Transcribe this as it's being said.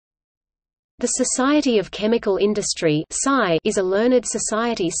The Society of Chemical Industry is a learned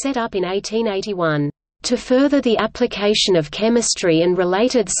society set up in 1881, "...to further the application of chemistry and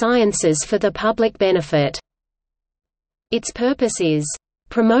related sciences for the public benefit." Its purpose is,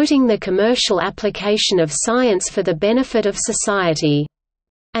 "...promoting the commercial application of science for the benefit of society,"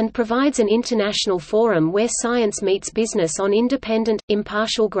 and provides an international forum where science meets business on independent,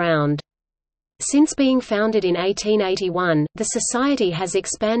 impartial ground. Since being founded in 1881, the Society has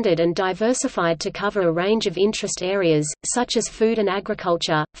expanded and diversified to cover a range of interest areas, such as food and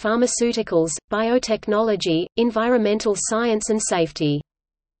agriculture, pharmaceuticals, biotechnology, environmental science and safety.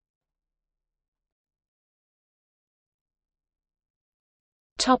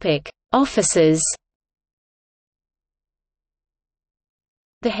 Offices.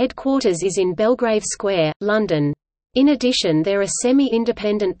 The headquarters is in Belgrave Square, London. In addition, there are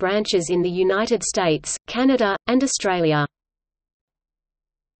semi-independent branches in the United States, Canada, and Australia.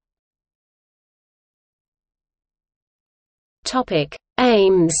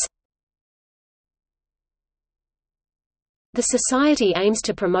 Aims. The Society aims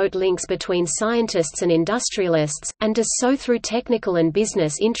to promote links between scientists and industrialists, and does so through technical and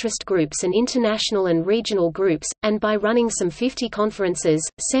business interest groups and international and regional groups, and by running some 50 conferences,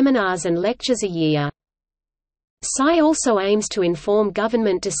 seminars and lectures a year. SCI also aims to inform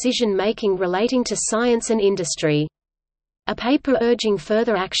government decision-making relating to science and industry. A paper urging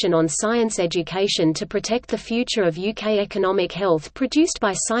further action on science education to protect the future of UK economic health produced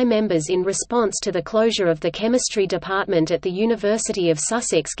by SCI members in response to the closure of the chemistry department at the University of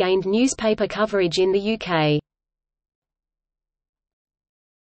Sussex gained newspaper coverage in the UK.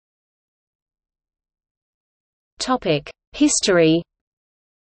 History.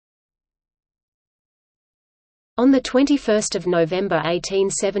 On 21 November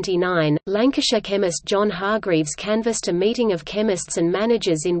 1879, Lancashire chemist John Hargreaves canvassed a meeting of chemists and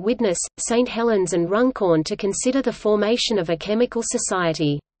managers in Widnes, St Helens and Runcorn to consider the formation of a chemical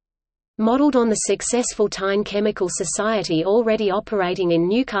society. Modelled on the successful Tyne Chemical Society already operating in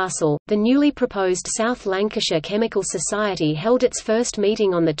Newcastle, the newly proposed South Lancashire Chemical Society held its first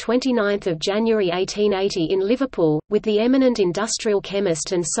meeting on 29 January 1880 in Liverpool, with the eminent industrial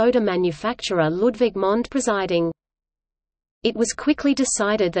chemist and soda manufacturer Ludwig Mond presiding. It was quickly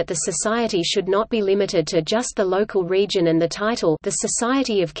decided that the society should not be limited to just the local region, and the title, the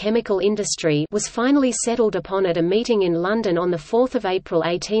Society of Chemical Industry, was finally settled upon at a meeting in London on 4 April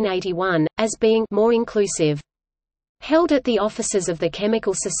 1881, as being more inclusive. Held at the offices of the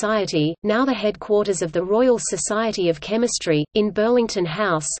Chemical Society, now the headquarters of the Royal Society of Chemistry, in Burlington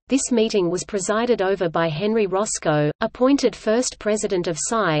House, this meeting was presided over by Henry Roscoe, appointed first president of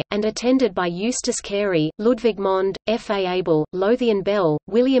SCI, and attended by Eustace Carey, Ludwig Mond, F. A. Abel, Lothian Bell,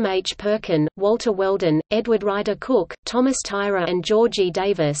 William H. Perkin, Walter Weldon, Edward Ryder Cook, Thomas Tyrer and George E.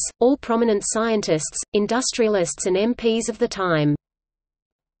 Davis, all prominent scientists, industrialists and MPs of the time.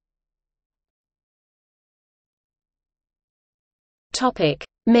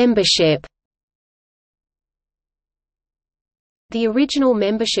 Membership. The original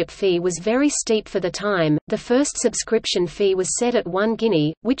membership fee was very steep for the time. The first subscription fee was set at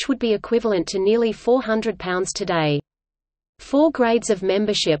 £1, which would be equivalent to nearly £400 today. 4 grades of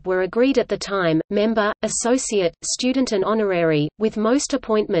membership were agreed at the time: member, associate, student and honorary, with most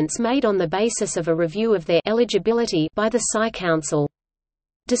appointments made on the basis of a review of their eligibility by the SCI Council.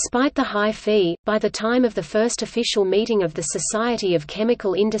 Despite the high fee, by the time of the first official meeting of the Society of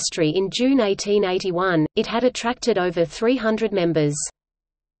Chemical Industry in June 1881, it had attracted over 300 members.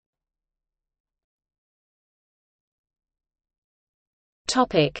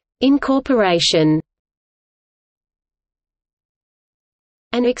 Incorporation.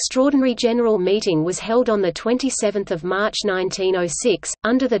 An extraordinary general meeting was held on 27 March 1906,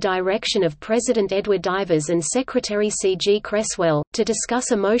 under the direction of President Edward Divers and Secretary C. G. Cresswell, to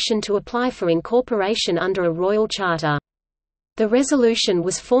discuss a motion to apply for incorporation under a royal charter. The resolution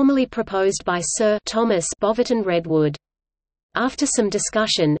was formally proposed by Sir Thomas Boverton Redwood. After some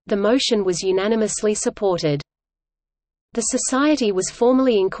discussion, the motion was unanimously supported. The Society was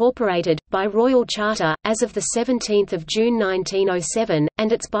formally incorporated, by Royal Charter, as of 17 June 1907,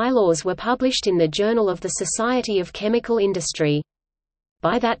 and its bylaws were published in the Journal of the Society of Chemical Industry.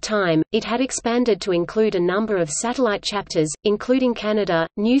 By that time, it had expanded to include a number of satellite chapters, including Canada,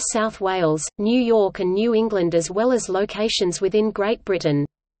 New South Wales, New York and New England, as well as locations within Great Britain.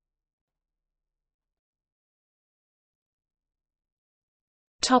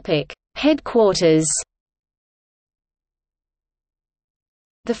 Headquarters.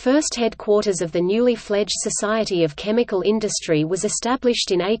 The first headquarters of the newly fledged Society of Chemical Industry was established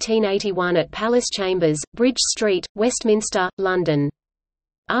in 1881 at Palace Chambers, Bridge Street, Westminster, London.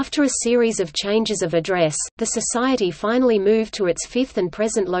 After a series of changes of address, the Society finally moved to its fifth and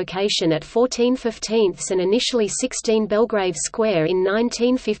present location at 14 15ths and initially 16 Belgrave Square in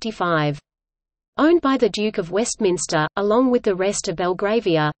 1955. Owned by the Duke of Westminster, along with the rest of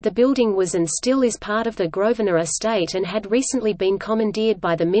Belgravia, the building was and still is part of the Grosvenor estate and had recently been commandeered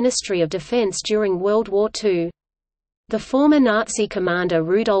by the Ministry of Defence during World War II. The former Nazi commander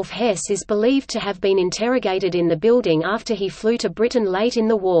Rudolf Hess is believed to have been interrogated in the building after he flew to Britain late in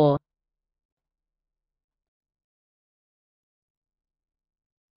the war.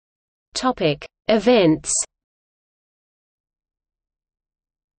 Events.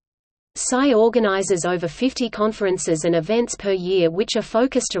 SCI organizes over 50 conferences and events per year which are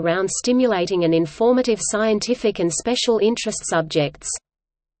focused around stimulating and informative scientific and special interest subjects.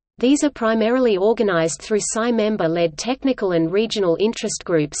 These are primarily organized through SCI member-led technical and regional interest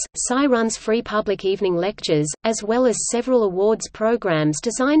groups. SCI runs free public evening lectures, as well as several awards programs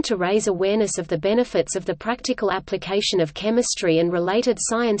designed to raise awareness of the benefits of the practical application of chemistry and related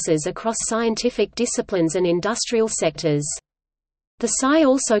sciences across scientific disciplines and industrial sectors. The SCI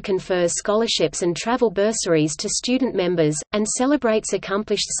also confers scholarships and travel bursaries to student members, and celebrates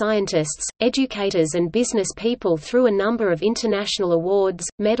accomplished scientists, educators and business people through a number of international awards,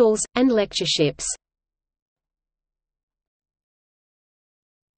 medals, and lectureships.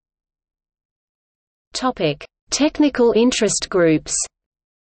 Technical interest groups.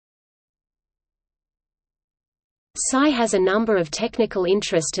 SCI has a number of technical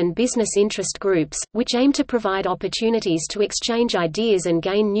interest and business interest groups, which aim to provide opportunities to exchange ideas and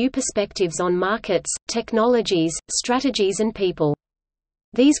gain new perspectives on markets, technologies, strategies and people.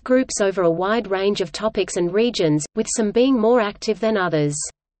 These groups over a wide range of topics and regions, with some being more active than others.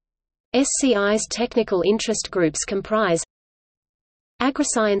 SCI's technical interest groups comprise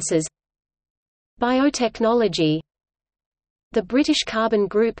Agrisciences, Biotechnology, the British Carbon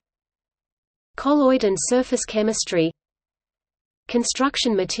Group, Colloid and Surface Chemistry,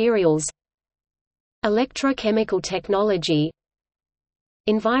 Construction Materials, Electrochemical Technology,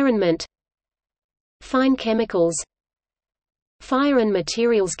 Environment, Fine Chemicals, Fire and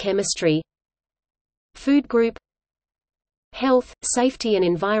Materials Chemistry, Food Group, Health, Safety and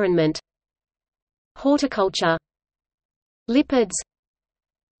Environment, Horticulture, Lipids,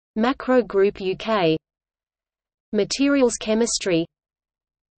 Macro Group UK, Materials Chemistry,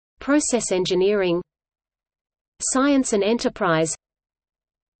 Process Engineering, Science and Enterprise,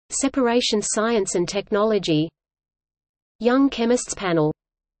 Separation Science and Technology, Young Chemists Panel.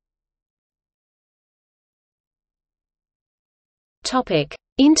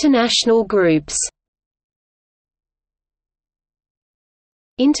 International groups.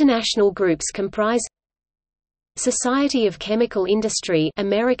 International groups comprise Society of Chemical Industry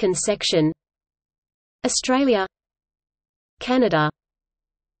American section, Australia, Canada.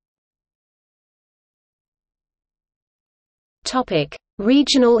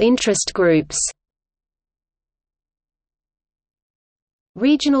 Regional interest groups.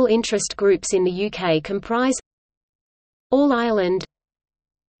 Regional interest groups in the UK comprise All Ireland,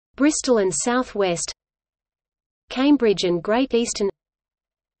 Bristol and South West, Cambridge and Great Eastern,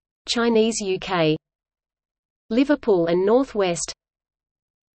 Chinese UK, Liverpool and North West,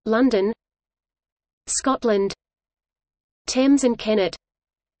 London, Scotland, Thames and Kennet,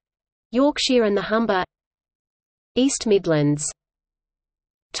 Yorkshire and the Humber, East Midlands.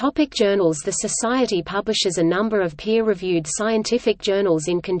 Journals. The Society publishes a number of peer-reviewed scientific journals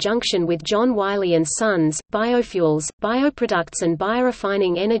in conjunction with John Wiley & Sons, Biofuels, Bioproducts and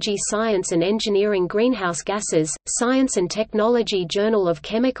Biorefining, Energy Science and Engineering, Greenhouse Gases, Science and Technology, Journal of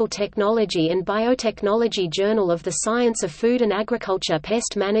Chemical Technology and Biotechnology, Journal of the Science of Food and Agriculture,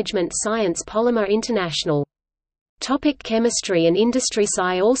 Pest Management Science, Polymer International. Chemistry and Industry.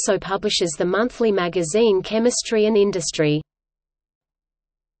 SCI also publishes the monthly magazine Chemistry and Industry.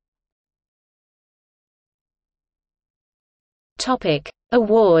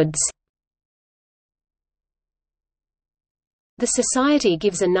 Awards. The Society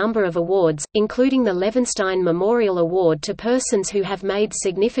gives a number of awards, including the Levenstein Memorial Award to persons who have made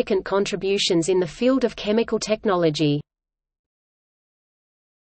significant contributions in the field of chemical technology.